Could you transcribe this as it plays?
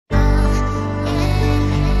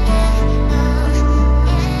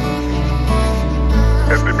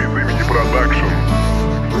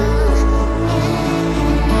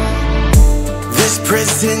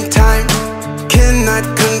Present time cannot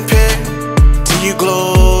compare to your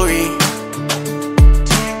glory.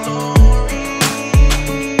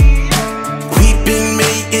 Weeping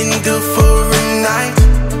may endure for a night,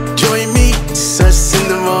 joy meets us in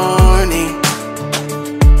the morning.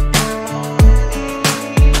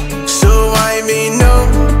 So I may know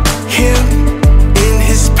him in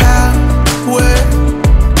his power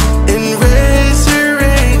and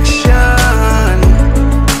resurrection.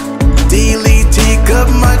 Daily take up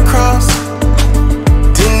my cross,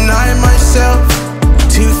 deny myself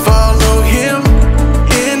to follow him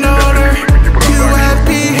in order to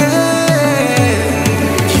apprehend.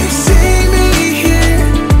 You see me here,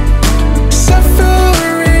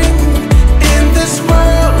 suffering in this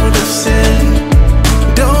world of sin.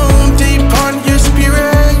 Don't depart your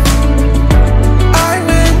spirit. I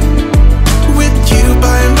went with you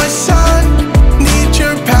by my side. Need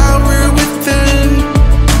your power within.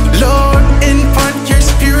 Lord, impart your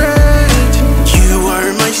spirit. You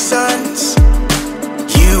are my sons,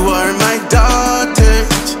 you are my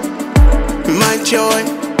daughters, my joy,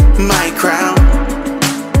 my crown.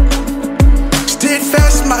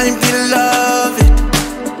 Steadfast, my beloved,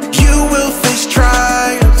 you will face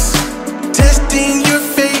trials. Testing your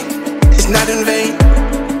faith is not in vain.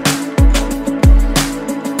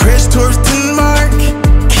 Press towards the mark,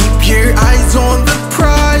 keep your eyes on the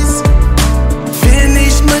prize.